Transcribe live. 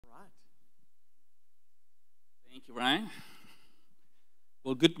right. Thank you, Brian.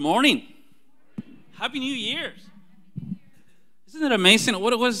 Well, good morning. Happy New Year's. Isn't it amazing?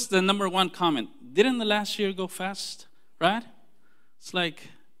 What was the number one comment? Didn't the last year go fast, right? It's like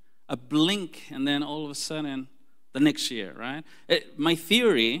a blink, and then all of a sudden, the next year, right? My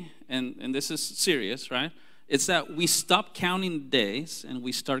theory, and this is serious, right? It's that we stop counting the days and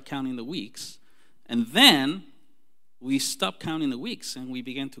we start counting the weeks, and then we stop counting the weeks and we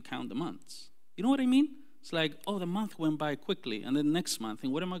begin to count the months. You know what I mean? It's like, oh, the month went by quickly, and then next month,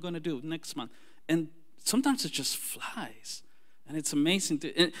 and what am I going to do next month? And sometimes it just flies, and it's amazing.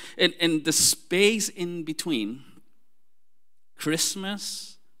 And the space in between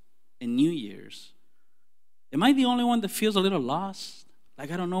Christmas and New Year's, am I the only one that feels a little lost? Like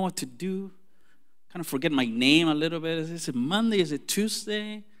I don't know what to do? Kind of forget my name a little bit. Is it Monday? Is it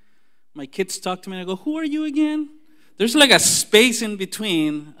Tuesday? My kids talk to me and I go, who are you again? There's like a space in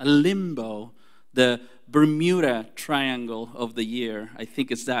between, a limbo, the Bermuda Triangle of the year. I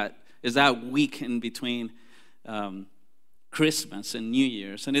think is that week in between Christmas and New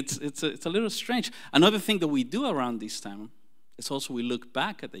Year's. And it's a little strange. Another thing that we do around this time is also we look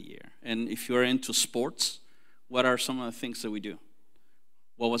back at the year. And if you're into sports, what are some of the things that we do?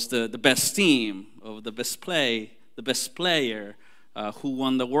 What was the best team, or the best play, the best player, who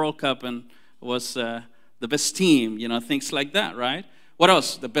won the World Cup and was the best team, things like that, right? What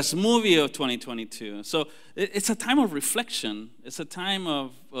else? The best movie of 2022. So it's a time of reflection. It's a time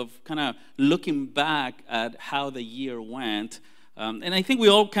of kind of looking back at how the year went. And I think we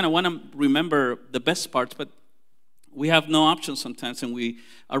all kind of want to remember the best parts, but we have no option sometimes, and we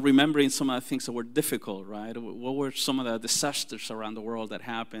are remembering some of the things that were difficult, right? What were some of the disasters around the world that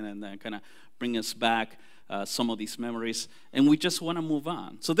happened, and then kind of bring us back some of these memories, and we just want to move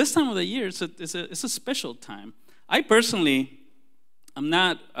on. So this time of the year is a special time. I personally, I'm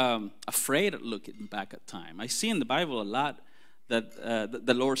not afraid of looking back at time. I see in the Bible a lot that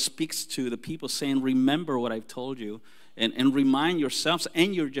the Lord speaks to the people saying, remember what I've told you, and remind yourselves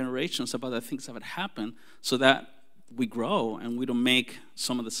and your generations about the things that have happened, so that we grow and we don't make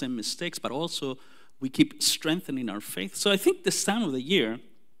some of the same mistakes, but also we keep strengthening our faith. So I think this time of the year,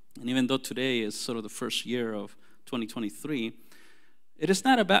 and even though today is sort of the first year of 2023, it is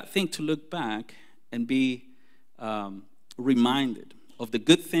not a bad thing to look back and be reminded of the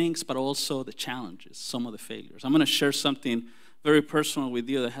good things, but also the challenges, some of the failures. I'm going to share something very personal with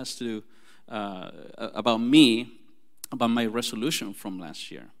you that has to do about me, about my resolution from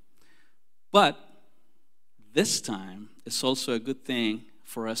last year. But this time, it's also a good thing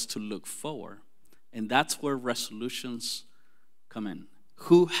for us to look forward. And that's where resolutions come in.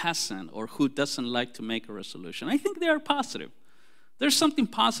 Who hasn't or who doesn't like to make a resolution? I think they are positive. There's something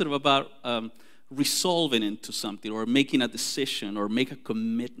positive about resolving into something or making a decision or make a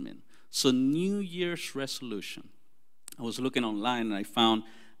commitment. So New Year's resolution. I was looking online and I found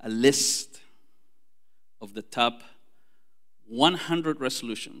a list of the top 100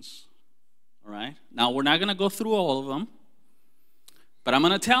 resolutions. All right? Now, we're not going to go through all of them, but I'm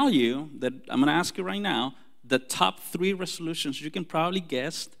going to tell you that I'm going to ask you right now the top 3 resolutions you can probably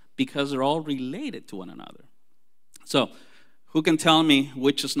guess because they're all related to one another. So, who can tell me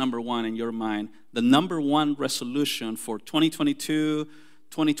which is number 1 in your mind? The number 1 resolution for 2022,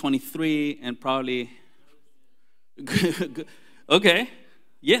 2023, and probably... Okay.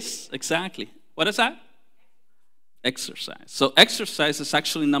 Yes, exactly. What is that? Exercise. So exercise is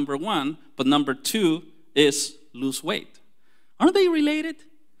actually number 1, but number 2 is lose weight. Aren't they related?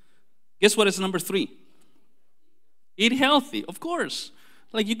 Guess what is number 3? Eat healthy, of course.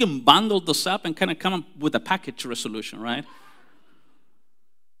 Like you can bundle those up and kind of come up with a package resolution, right?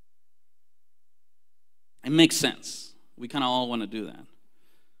 It makes sense. We kind of all want to do that.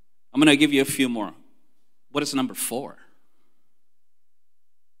 I'm going to give you a few more. What is number 4?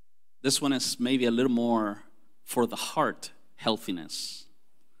 This one is maybe a little more for the heart healthiness.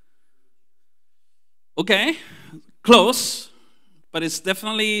 Okay, close, but it's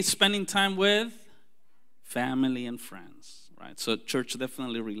definitely spending time with family and friends, right? So church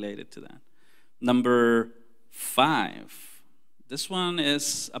definitely related to that. Number 5, this one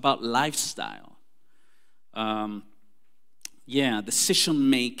is about lifestyle. Decision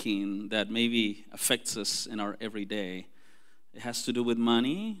making that maybe affects us in our everyday. It has to do with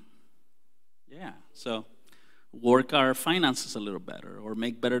money. Yeah, so work our finances a little better or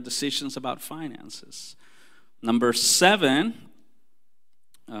make better decisions about finances. Number 7,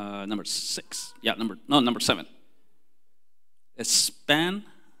 number 6, number 7 is spend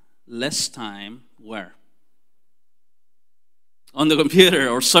less time where? On the computer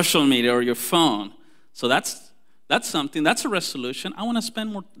or social media or your phone. So that's That's something, that's a resolution. I want to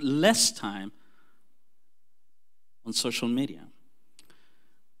spend less time on social media.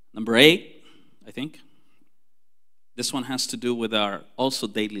 Number 8, I think. This one has to do with our also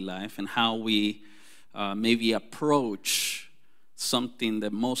daily life and how we maybe approach something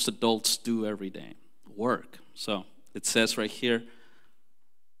that most adults do every day, work. So it says right here,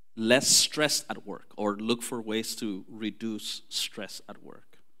 less stress at work, or look for ways to reduce stress at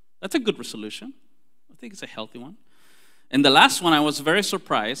work. That's a good resolution. I think it's a healthy one. And the last one, I was very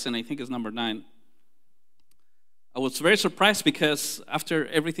surprised, and I think it's number 9. I was very surprised because after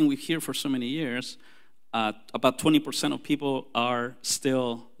everything we hear for so many years, about 20% of people are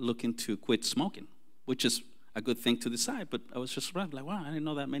still looking to quit smoking, which is a good thing to decide. But I was just surprised, like, wow, I didn't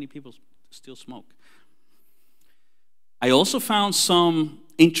know that many people still smoke. I also found some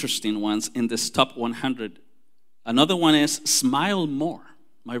interesting ones in this top 100. Another one is smile more.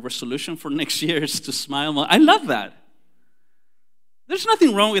 My resolution for next year is to smile more. I love that. There's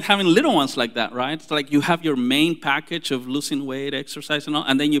nothing wrong with having little ones like that, right? It's like you have your main package of losing weight, exercise, and all,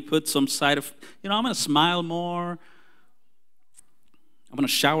 and then you put some side of, I'm going to smile more. I'm going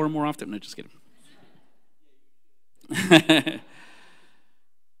to shower more often. No, just kidding.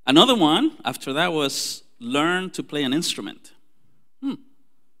 Another one after that was learn to play an instrument.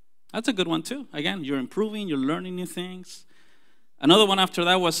 That's a good one too. Again, you're improving, you're learning new things. Another one after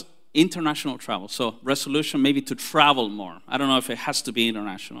that was international travel. So resolution maybe to travel more. I don't know if it has to be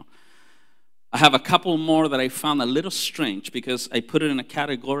international. I have a couple more that I found a little strange because I put it in a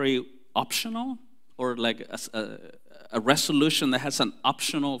category optional, or like a resolution that has an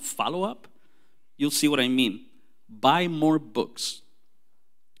optional follow-up. You'll see what I mean. Buy more books.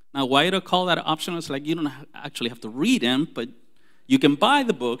 Now, why do I call that optional? It's like you don't actually have to read them, but you can buy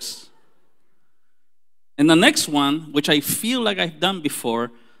the books. And the next one, which I feel like I've done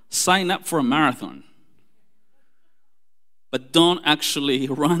before, sign up for a marathon. But don't actually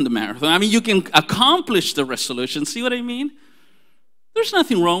run the marathon. I mean, you can accomplish the resolution. See what I mean? There's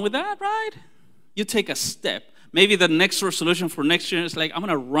nothing wrong with that, right? You take a step. Maybe the next resolution for next year is like, I'm going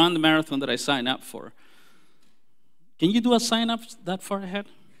to run the marathon that I signed up for. Can you do a sign up that far ahead?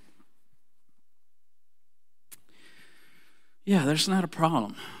 Yeah, there's not a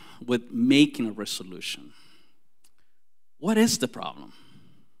problem with making a resolution. What is the problem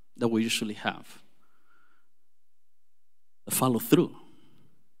that we usually have? The follow through,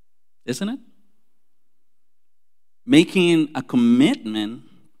 isn't it? Making a commitment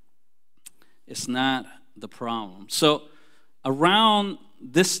is not the problem. So around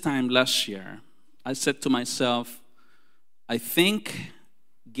this time last year, I said to myself, I think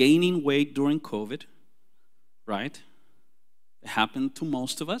gaining weight during COVID, right? It happened to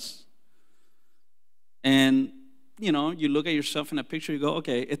most of us. And, you look at yourself in a picture, you go,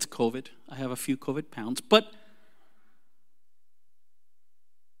 okay, it's COVID. I have a few COVID pounds. But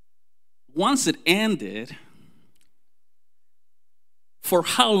once it ended, for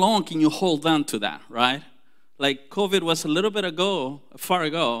how long can you hold on to that, right? Like COVID was a little bit ago, far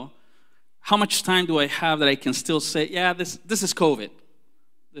ago. How much time do I have that I can still say, yeah, this is COVID.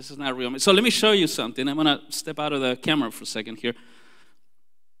 This is not real. So let me show you something. I'm going to step out of the camera for a second here.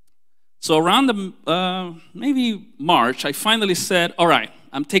 So around the maybe March, I finally said, all right,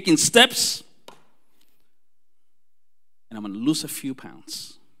 I'm taking steps, and I'm going to lose a few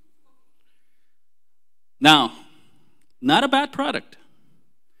pounds. Now, not a bad product.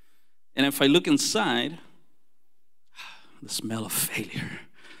 And if I look inside, the smell of failure.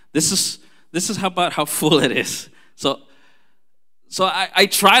 This is about how full it is. So I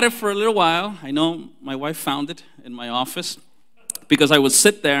tried it for a little while. I know my wife found it in my office because I would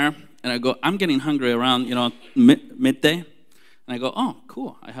sit there and I go, I'm getting hungry around, midday. And I go, oh,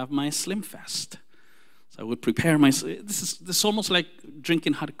 cool, I have my Slim Fast. So I would prepare this is almost like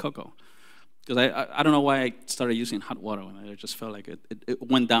drinking hot cocoa. Because I don't know why I started using hot water when I just felt like it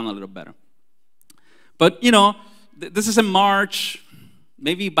went down a little better. But, this is in March.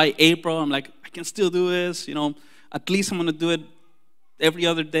 Maybe by April, I'm like, I can still do this. At least I'm going to do it every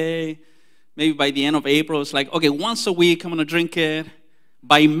other day. Maybe by the end of April, it's like, okay, once a week, I'm going to drink it.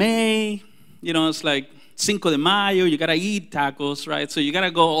 By May, it's like Cinco de Mayo, you got to eat tacos, right? So you got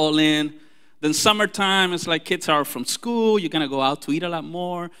to go all in. Then summertime, it's like kids are from school. You're going to go out to eat a lot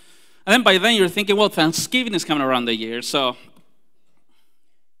more. And then by then, you're thinking, well, Thanksgiving is coming around the year, so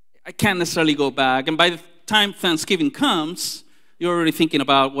I can't necessarily go back. And by the time Thanksgiving comes, you're already thinking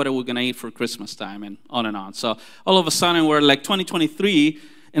about what are we going to eat for Christmas time and on and on. So all of a sudden, we're like 2023,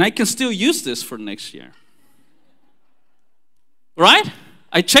 and I can still use this for next year. Right?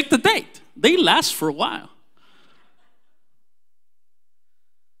 I checked the date. They last for a while.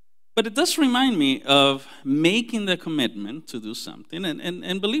 But it does remind me of making the commitment to do something.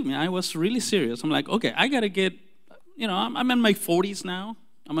 And believe me, I was really serious. I'm like, okay, I got to get, I'm in my 40s now.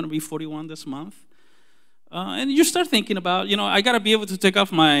 I'm going to be 41 this month. And you start thinking about, I got to be able to take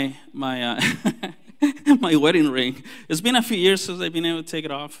off my my wedding ring. It's been a few years since I've been able to take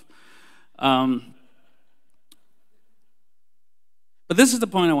it off. But this is the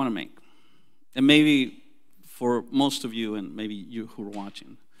point I want to make. And maybe for most of you, and maybe you who are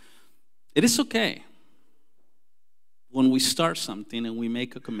watching, it is okay when we start something and we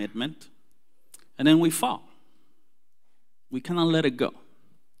make a commitment and then we fall. We cannot let it go.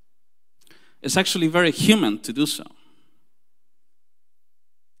 It's actually very human to do so,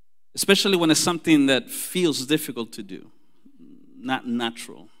 especially when it's something that feels difficult to do, not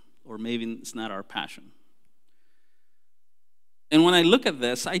natural, or maybe it's not our passion. And when I look at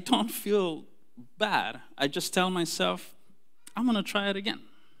this, I don't feel bad. I just tell myself, I'm going to try it again,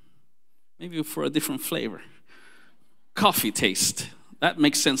 maybe for a different flavor. Coffee taste. That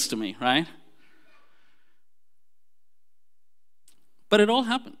makes sense to me, right? But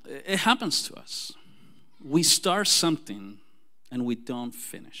it happens to us. We start something and we don't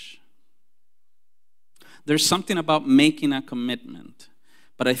finish. There's something about making a commitment,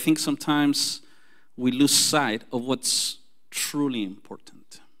 but I think sometimes we lose sight of what's truly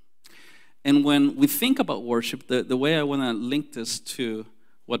important. And when we think about worship, the way I want to link this to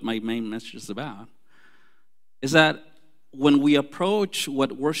what my main message is about is that when we approach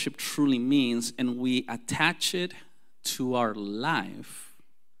what worship truly means and we attach it to our life,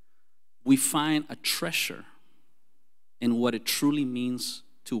 we find a treasure in what it truly means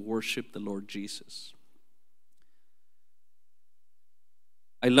to worship the Lord Jesus.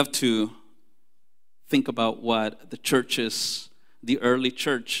 I love to think about what the early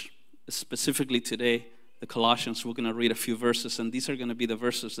church, specifically today, the Colossians. We're going to read a few verses, and these are going to be the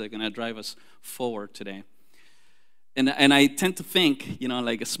verses that are going to drive us forward today. And I tend to think,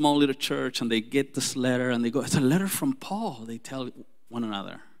 like a small little church, and they get this letter, and they go, it's a letter from Paul, they tell one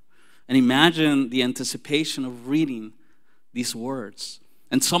another. And imagine the anticipation of reading these words.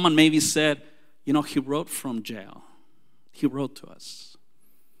 And someone maybe said, he wrote from jail. He wrote to us.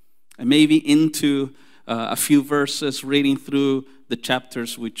 And maybe into a few verses, reading through the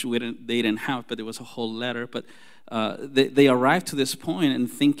chapters, which they didn't have, but it was a whole letter. But they arrived to this point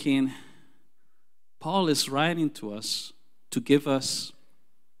and thinking, Paul is writing to us to give us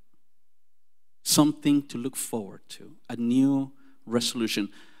something to look forward to, a new resolution,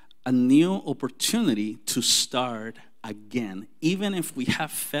 a new opportunity to start again. Even if we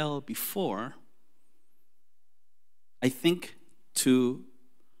have failed before, I think to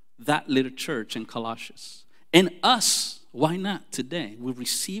that little church in Colossians. And us, why not today? We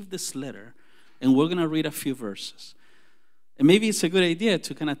received this letter, and we're going to read a few verses. And maybe it's a good idea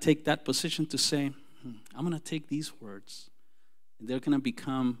to kind of take that position to say, I'm going to take these words, and they're going to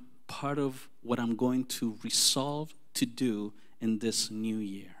become part of what I'm going to resolve to do in this new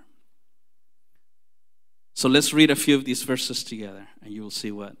year. So let's read a few of these verses together, and you will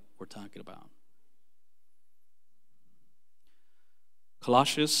see what we're talking about.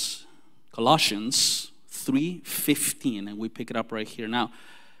 Colossians 3:15, and we pick it up right here. Now,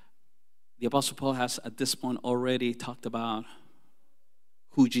 the Apostle Paul has at this point already talked about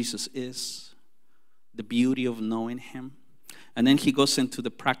who Jesus is, the beauty of knowing him. And then he goes into the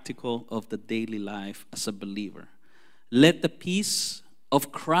practical of the daily life as a believer. Let the peace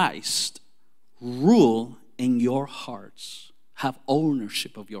of Christ rule in your hearts. Have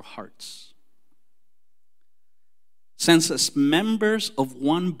ownership of your hearts. Since as members of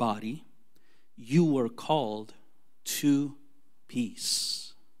one body, you were called to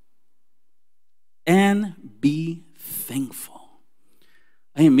peace. And be thankful.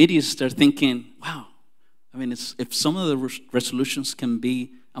 I immediately start thinking, wow, if some of the resolutions can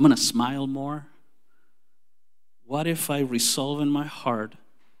be, I'm going to smile more. What if I resolve in my heart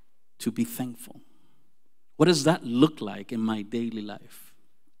to be thankful? What does that look like in my daily life?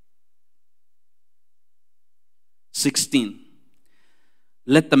 16.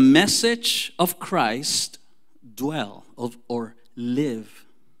 Let the message of Christ dwell or live,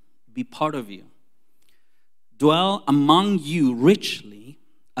 be part of you. Dwell among you richly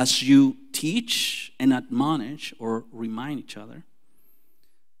as you teach and admonish or remind each other,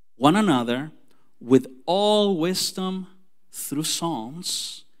 one another with all wisdom through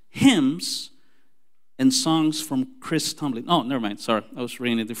psalms, hymns, and songs from Chris Tomlin. Oh, never mind. Sorry, I was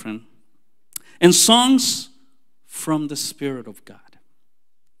reading a different. And songs from the Spirit of God,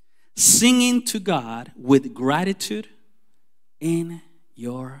 singing to God with gratitude in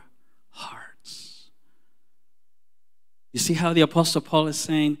your hearts. You see how the Apostle Paul is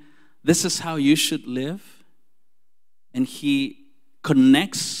saying, this is how you should live. And he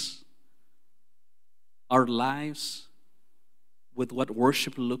connects our lives with what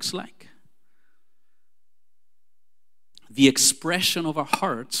worship looks like. The expression of our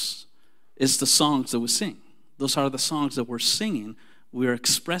hearts is the songs that we sing. Those are the songs that we're singing. We're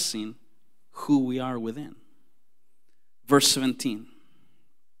expressing who we are within. Verse 17.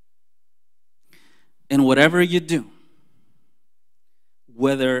 And whatever you do,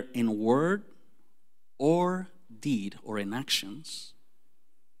 whether in word or deed or in actions,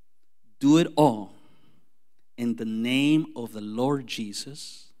 do it all in the name of the Lord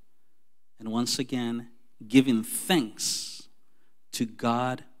Jesus, and once again, giving thanks to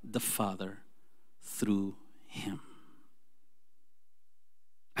God the Father through him.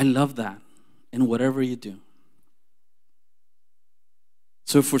 I love that. In whatever you do.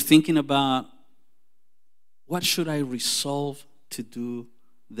 So if we're thinking about what should I resolve to do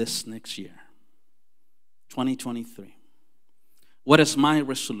this next year, 2023, what is my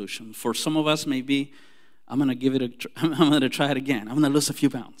resolution? For some of us, maybe I'm going to try it again. I'm going to lose a few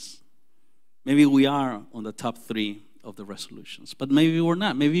pounds. Maybe we are on the top 3 of the resolutions, but maybe we're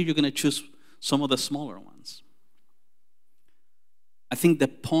not. Maybe you're going to choose some of the smaller ones. I think the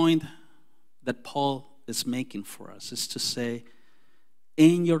point that Paul is making for us is to say,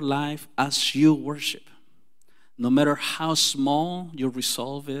 in your life as you worship, no matter how small your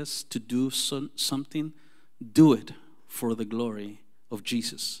resolve is to do something, do it for the glory of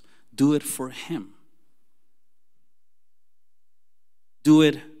Jesus. Do it for him. Do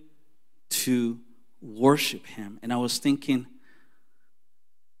it to worship him. And I was thinking,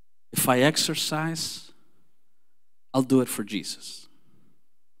 if I exercise, I'll do it for Jesus.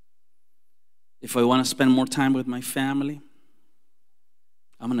 If I want to spend more time with my family,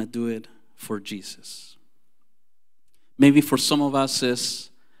 I'm going to do it for Jesus. Maybe for some of us is,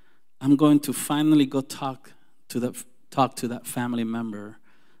 I'm going to finally go talk to that family member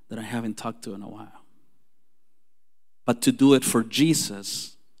that I haven't talked to in a while. But to do it for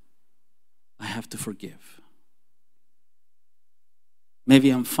Jesus, I have to forgive.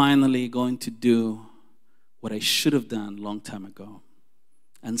 Maybe I'm finally going to do what I should have done a long time ago.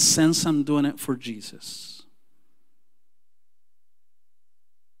 And since I'm doing it for Jesus,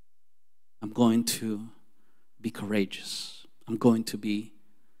 I'm going to be courageous. I'm going to be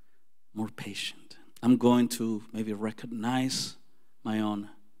more patient. I'm going to maybe recognize my own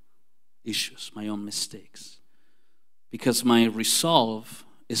issues, my own mistakes. Because my resolve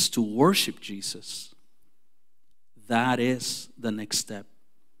is to worship Jesus. That is the next step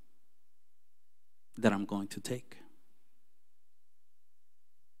that I'm going to take.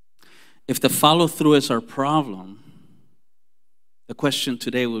 If the follow-through is our problem, the question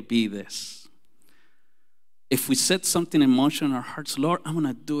today would be this. If we set something in motion in our hearts, Lord, I'm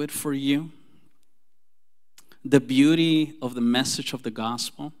going to do it for you. The beauty of the message of the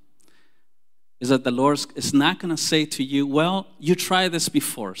gospel is that the Lord is not going to say to you, well, you tried this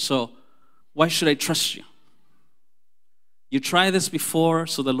before, so why should I trust you? You tried this before,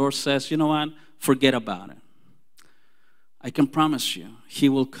 so the Lord says, you know what, forget about it. I can promise you, he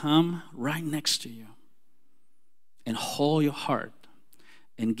will come right next to you and hold your heart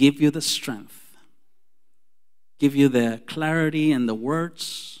and give you the strength, give you the clarity and the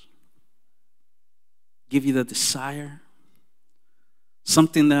words, give you the desire,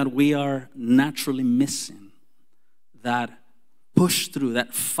 something that we are naturally missing, that push through,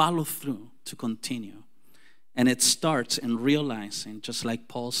 that follow through to continue. And it starts in realizing, just like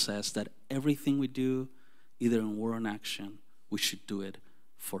Paul says, that everything we do, either in word or in action, we should do it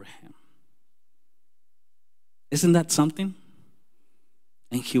for him. Isn't that something?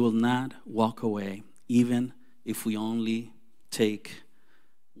 And he will not walk away, even if we only take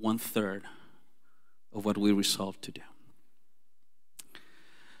 1/3 of what we resolve to do.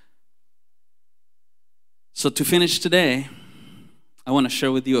 So to finish today, I want to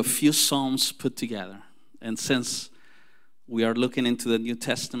share with you a few Psalms put together. And since we are looking into the New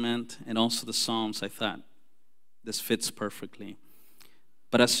Testament and also the Psalms, I thought this fits perfectly.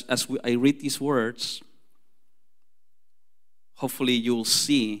 But I read these words, hopefully you will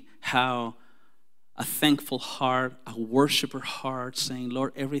see how a thankful heart, a worshiper heart, saying,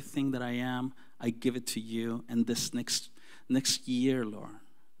 Lord, everything that I am, I give it to you. And this next year, Lord,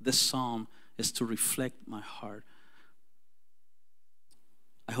 this psalm is to reflect my heart.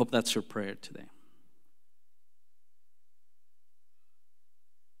 I hope that's your prayer today.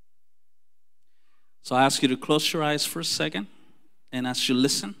 So I ask you to close your eyes for a second, and as you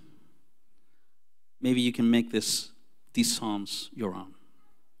listen, maybe you can make these psalms your own.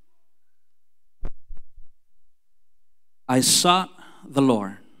 I sought the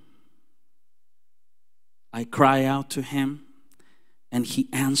Lord, I cry out to him, and he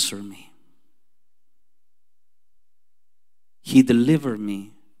answered me. He delivered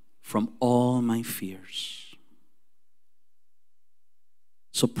me from all my fears.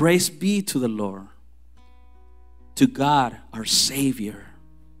 So praise be to the Lord, to God our Savior,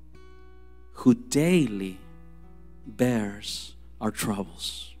 who daily bears our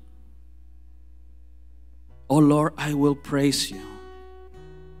troubles. Oh Lord, I will praise you.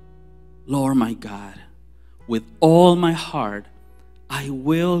 Lord my God, with all my heart, I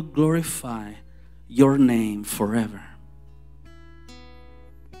will glorify your name forever.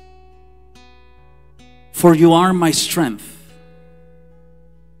 For you are my strength.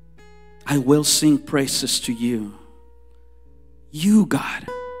 I will sing praises to you. You, God,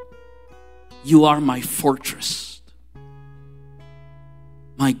 you are my fortress.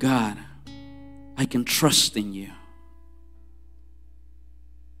 My God, I can trust in you.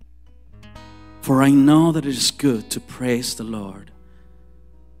 For I know that it is good to praise the Lord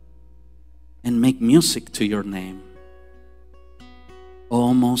and make music to your name,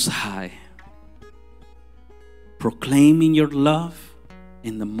 O Most High, proclaiming your love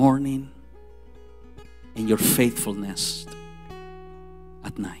in the morning and your faithfulness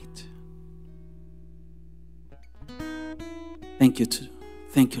at night. Thank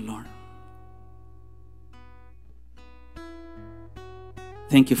you, Lord.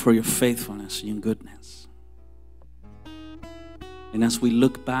 Thank you for your faithfulness and goodness. And as we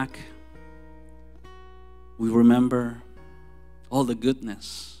look back, we remember all the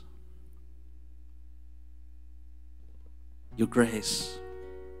goodness, your grace.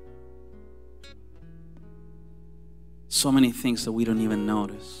 So many things that we don't even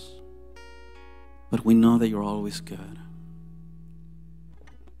notice, but we know that you're always good.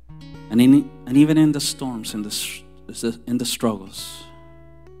 And even in the storms, in the struggles,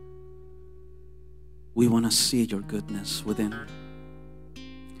 we want to see your goodness within.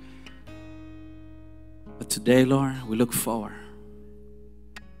 But today, Lord, we look forward,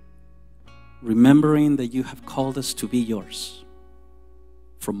 remembering that you have called us to be yours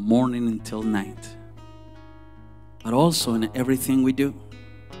from morning until night, but also in everything we do.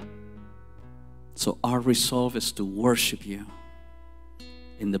 So our resolve is to worship you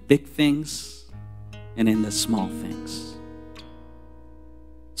in the big things and in the small things,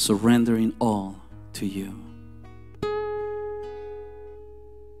 surrendering all to you.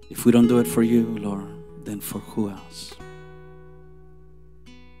 If we don't do it for you, Lord, then for who else?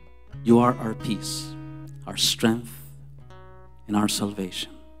 You are our peace, our strength, and our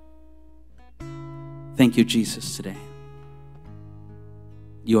salvation. Thank you, Jesus, today.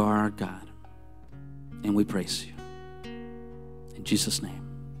 You are our God, and we praise you. In Jesus' name,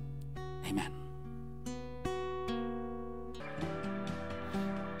 amen.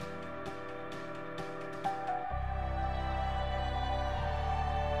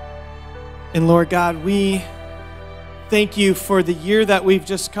 And Lord God, we thank you for the year that we've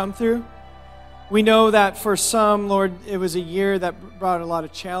just come through. We know that for some, Lord, it was a year that brought a lot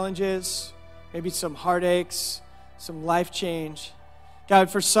of challenges, maybe some heartaches, some life change. God,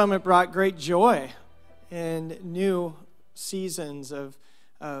 for some, it brought great joy and new seasons of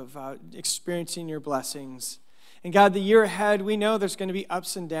experiencing your blessings. And God, the year ahead, we know there's going to be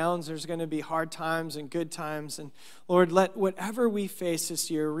ups and downs. There's going to be hard times and good times. And Lord, let whatever we face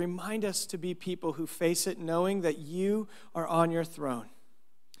this year, remind us to be people who face it knowing that you are on your throne.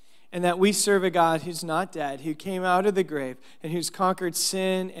 And that we serve a God who's not dead, who came out of the grave, and who's conquered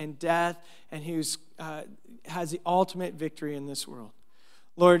sin and death, and who's has the ultimate victory in this world.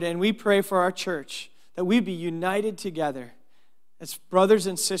 Lord, and we pray for our church, that we be united together as brothers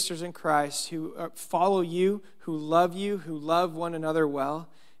and sisters in Christ who follow you, who love one another well,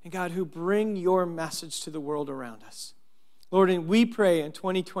 and God, who bring your message to the world around us. Lord, and we pray in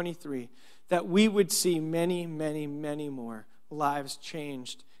 2023 that we would see many, many, many more lives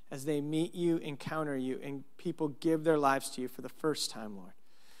changed as they meet you, encounter you, and people give their lives to you for the first time, Lord.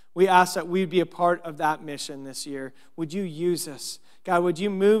 We ask that we'd be a part of that mission this year. Would you use us? God, would you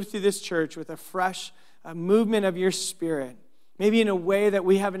move through this church with a fresh movement of your Spirit, maybe in a way that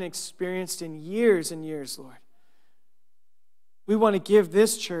we haven't experienced in years and years, Lord. We want to give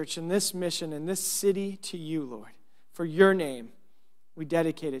this church and this mission and this city to you, Lord. For your name, we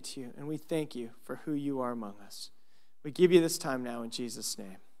dedicate it to you, and we thank you for who you are among us. We give you this time now in Jesus'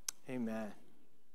 name. Amen.